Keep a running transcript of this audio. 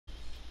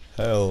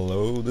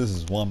Hello, this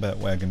is Wombat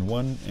Wagon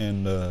 1,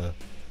 and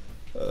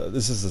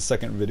this is the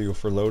second video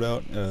for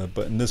Loadout,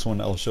 but in this one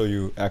I'll show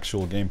you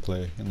actual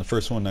gameplay. In the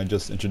first one I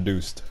just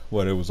introduced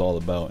what it was all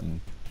about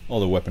and all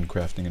the weapon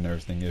crafting and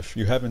everything. If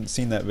you haven't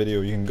seen that video,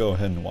 you can go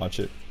ahead and watch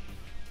it.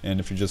 And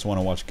if you just want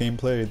to watch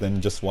gameplay,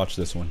 then just watch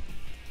this one.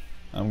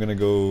 I'm gonna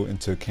go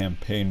into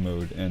campaign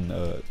mode,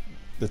 and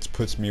this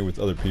puts me with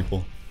other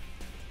people.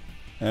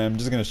 And I'm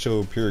just gonna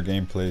show pure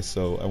gameplay,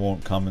 so I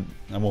won't comment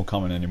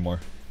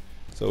anymore.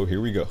 So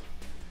here we go.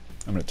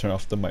 I'm gonna turn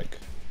off the mic.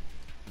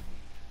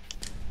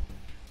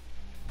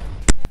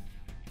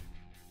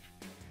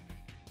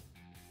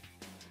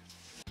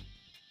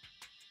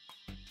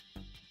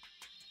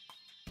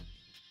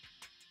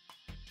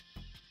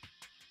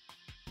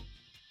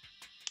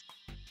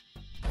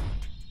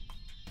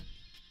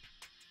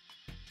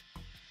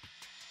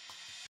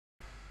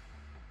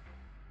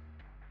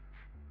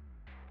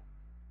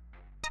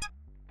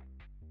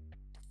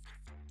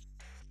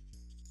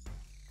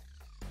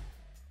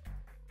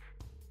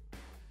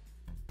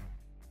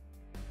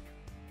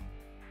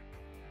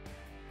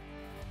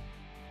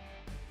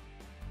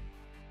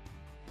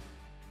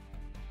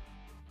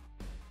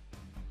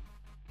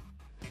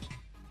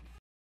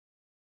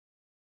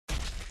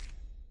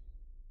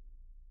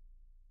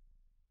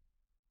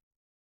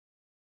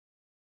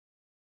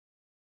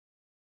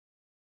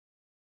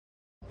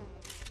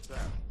 Ten,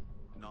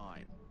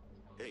 9,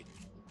 8,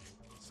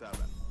 7,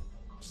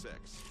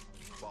 6,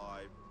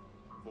 5,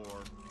 4,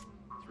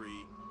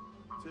 3,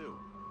 2,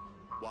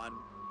 1.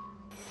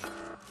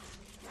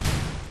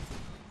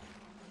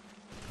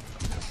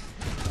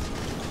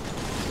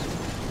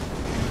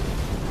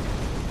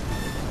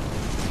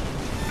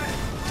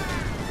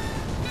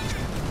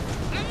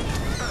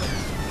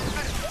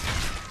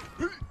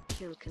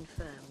 Kill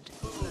confirmed.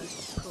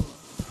 First score.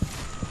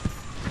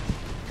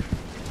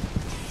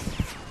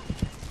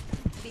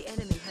 The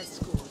enemy has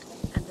scored,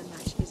 and the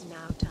match is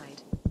now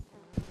tied.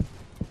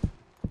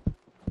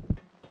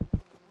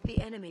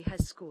 The enemy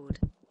has scored.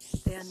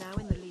 They are now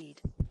in the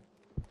lead.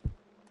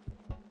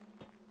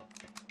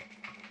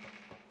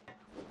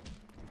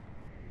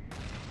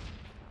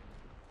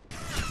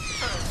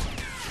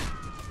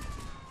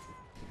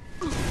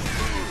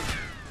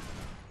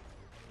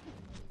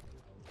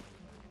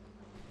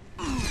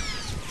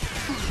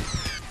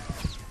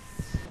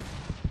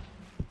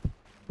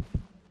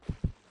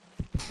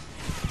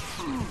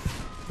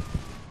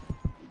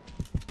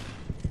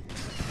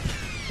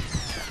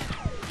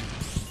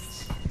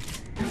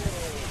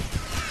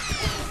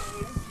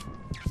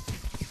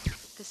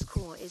 The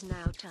score is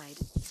now tied.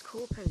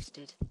 Score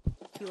posted.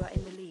 You are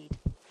in the lead.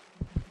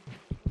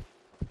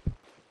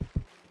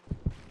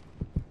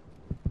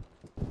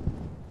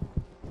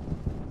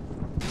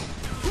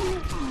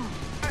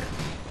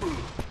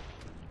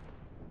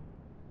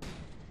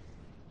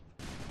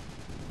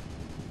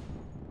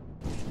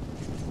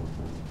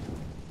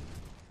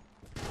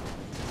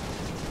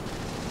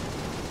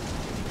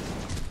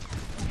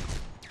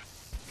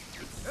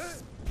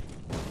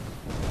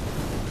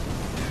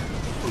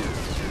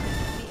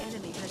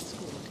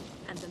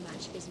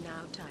 Is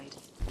now tied.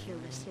 Kill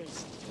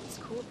assist.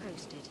 Score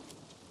posted.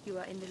 You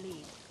are in the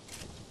lead.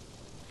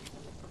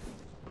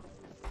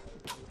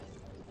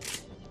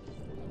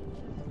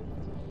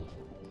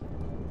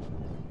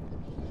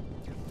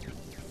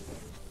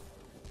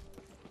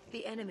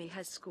 The enemy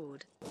has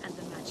scored, and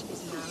the match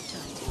is now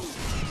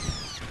tied.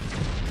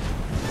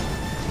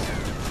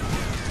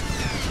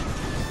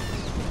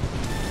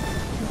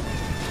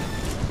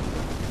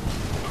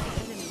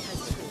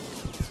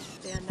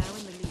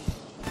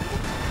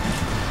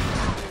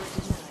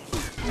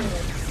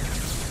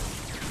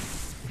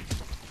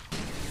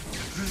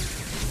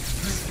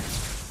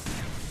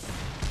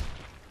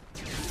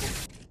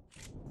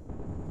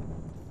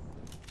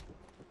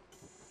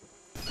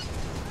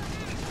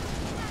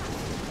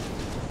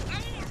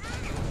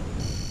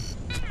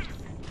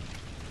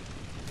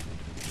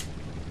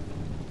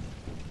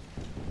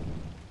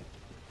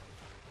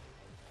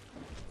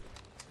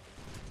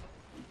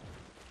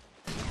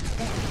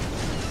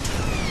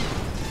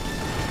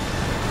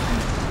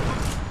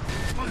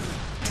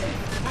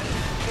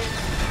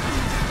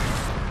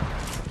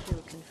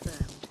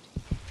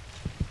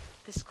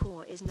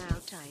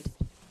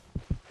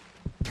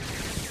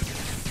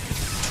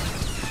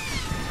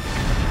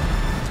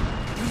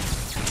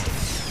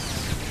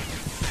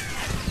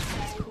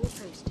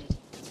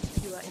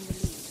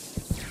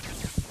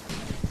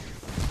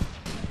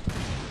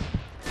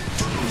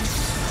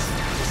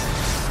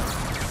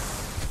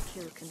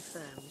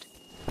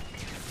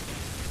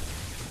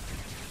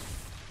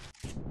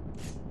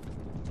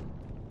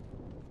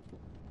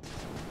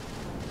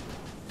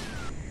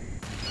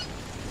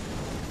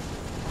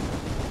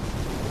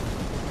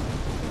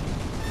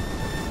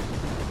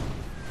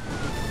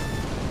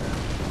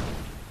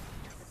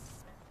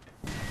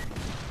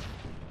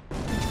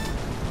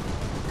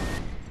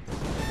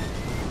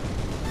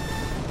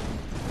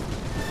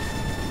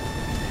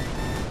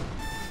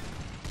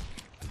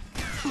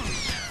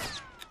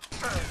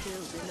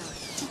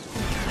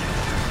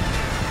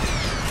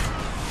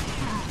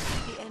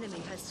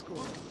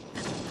 scored,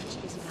 and the match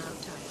is now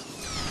tied.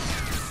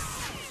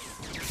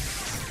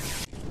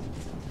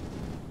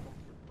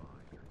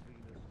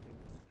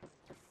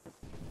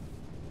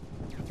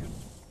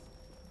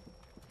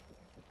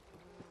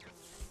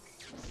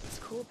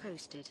 Score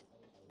posted.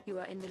 You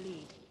are in the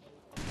lead.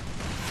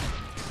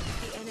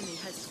 The enemy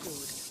has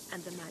scored,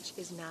 and the match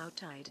is now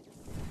tied.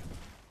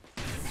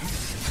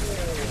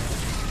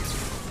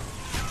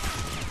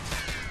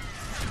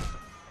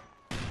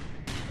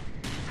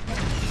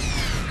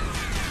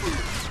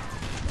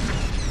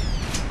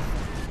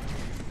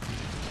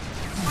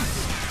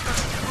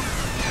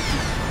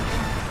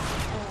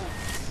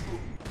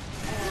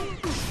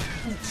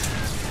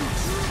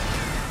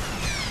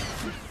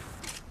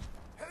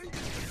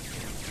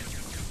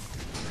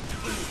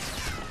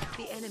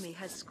 The enemy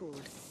has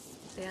scored.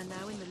 They are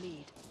now in the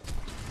lead.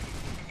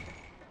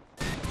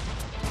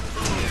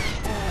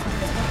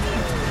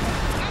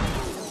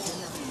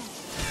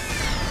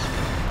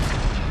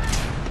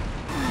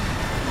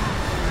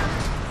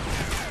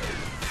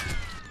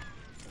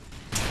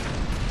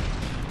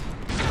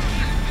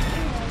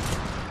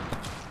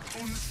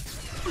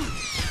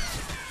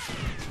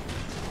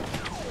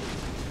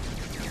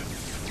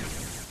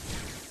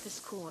 The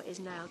score is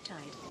now tied.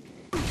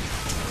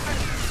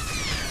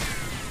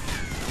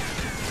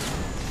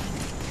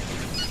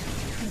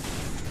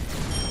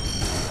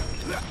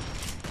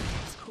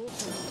 Score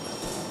posted.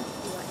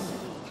 You are in the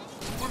lead.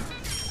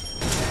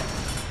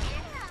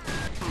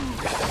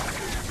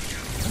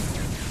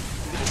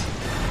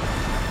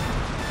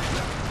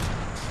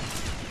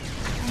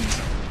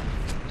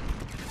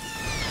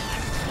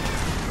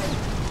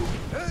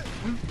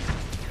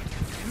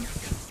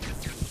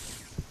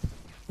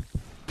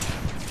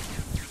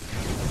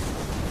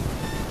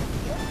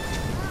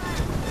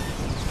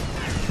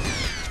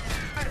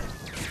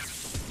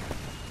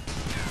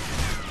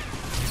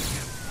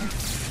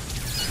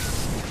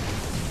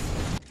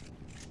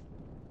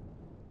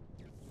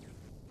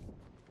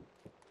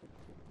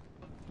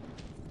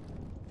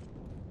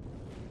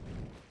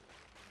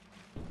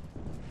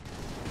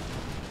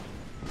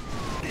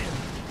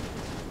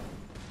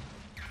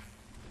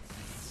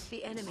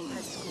 The enemy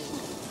has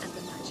scored, and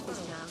the match is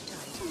now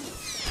tied.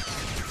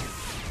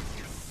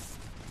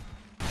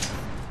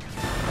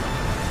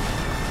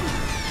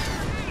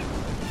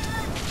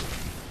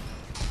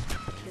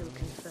 Kill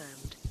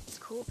confirmed.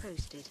 Score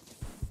posted.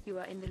 You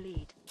are in the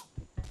lead.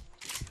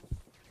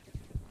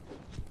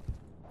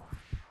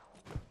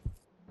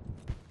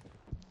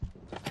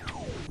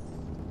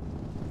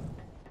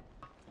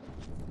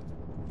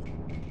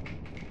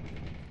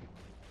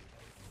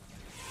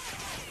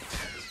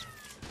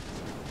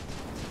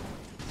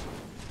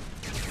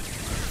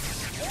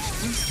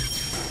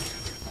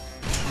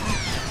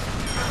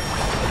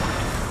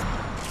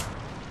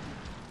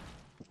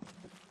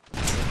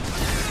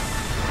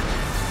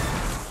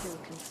 Kill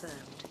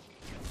confirmed.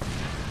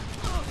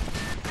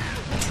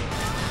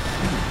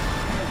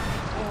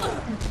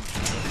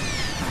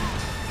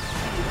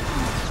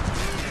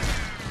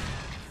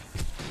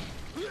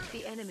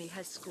 The enemy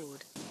has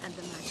scored, and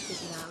the match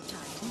is now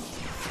tied.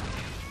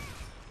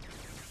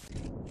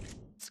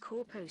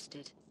 Score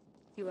posted.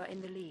 You are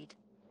in the lead.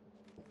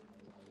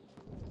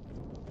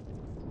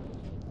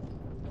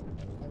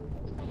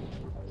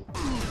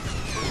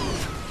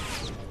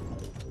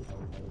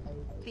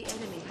 The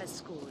enemy has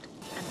scored,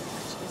 and the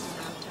match is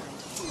now tied.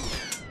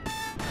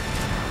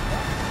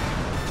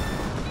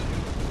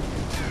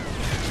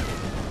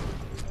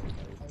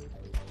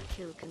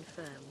 Kill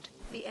confirmed.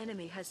 The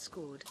enemy has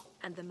scored,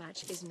 and the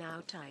match is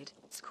now tied.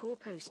 Score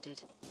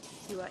posted.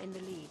 You are in the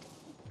lead.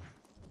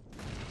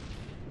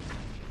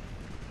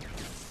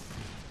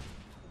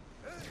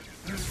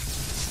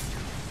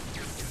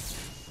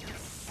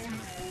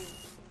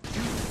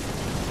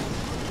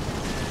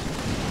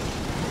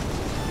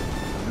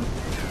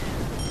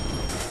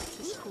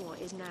 The score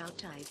is now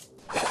tied.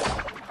 The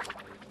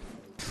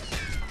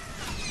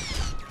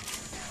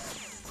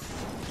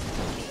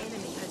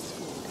enemy has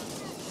scored.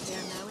 They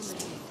are now in the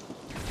lead.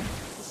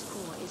 The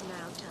score is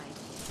now tied.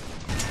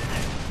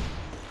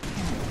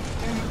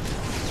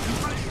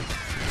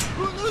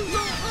 The score is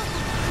now tied.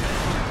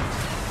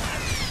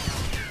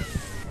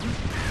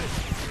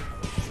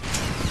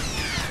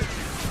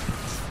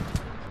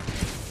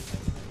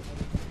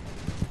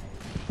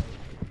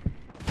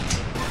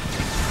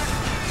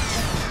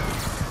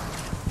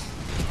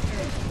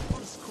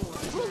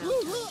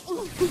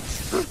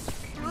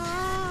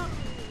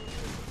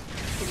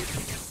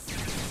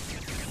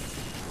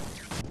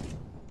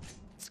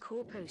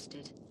 Score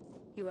posted.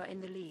 You are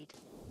in the lead.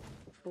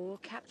 4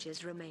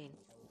 captures remain.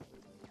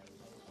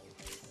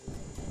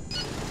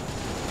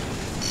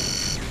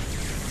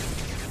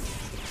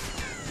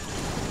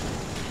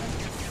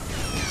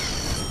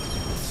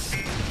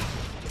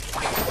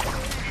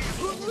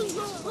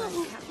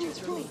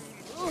 Captures remaining.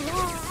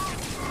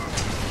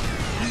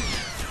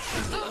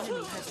 The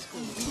enemy has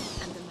scored,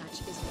 and the match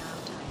is now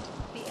tied.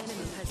 The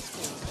enemy has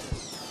scored.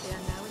 They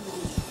are now in the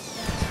lead.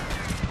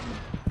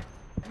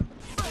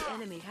 The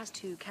enemy has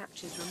 2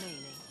 captures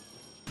remaining.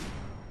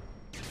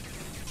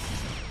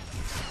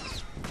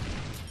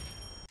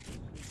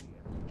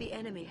 The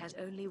enemy has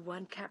only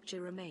one capture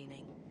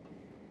remaining.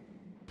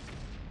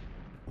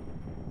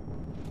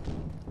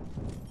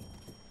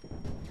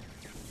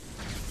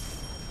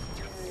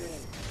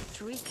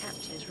 3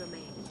 captures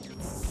remain.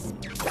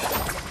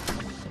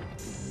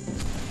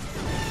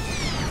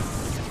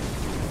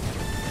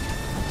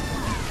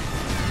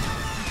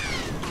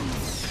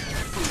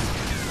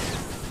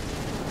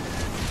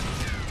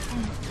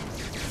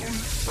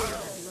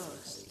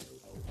 Lost.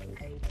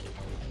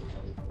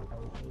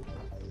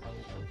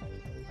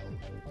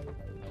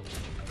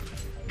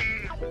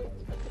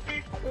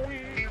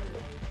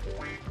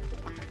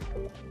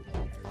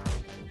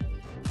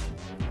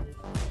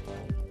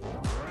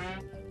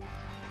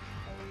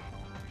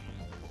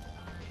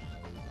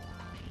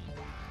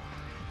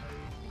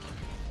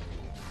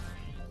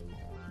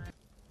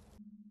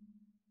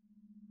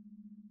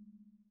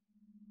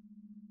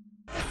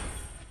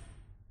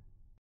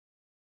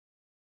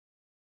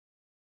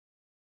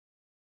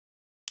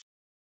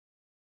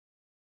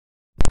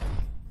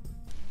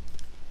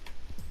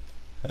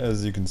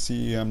 As you can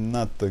see, I'm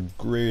not the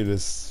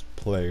greatest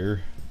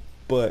player,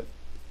 but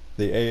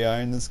the AI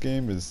in this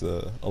game is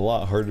a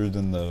lot harder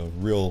than the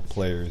real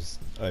players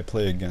I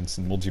play against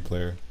in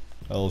multiplayer.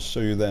 I'll show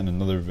you that in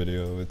another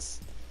video.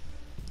 It's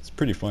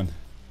pretty fun.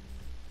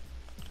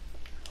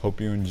 Hope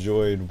you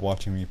enjoyed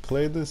watching me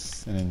play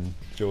this and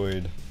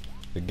enjoyed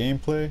the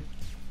gameplay.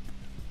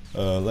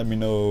 Let me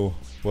know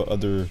what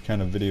other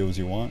kind of videos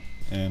you want,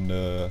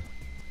 and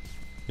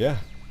yeah,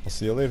 I'll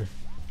see you later.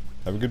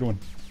 Have a good one.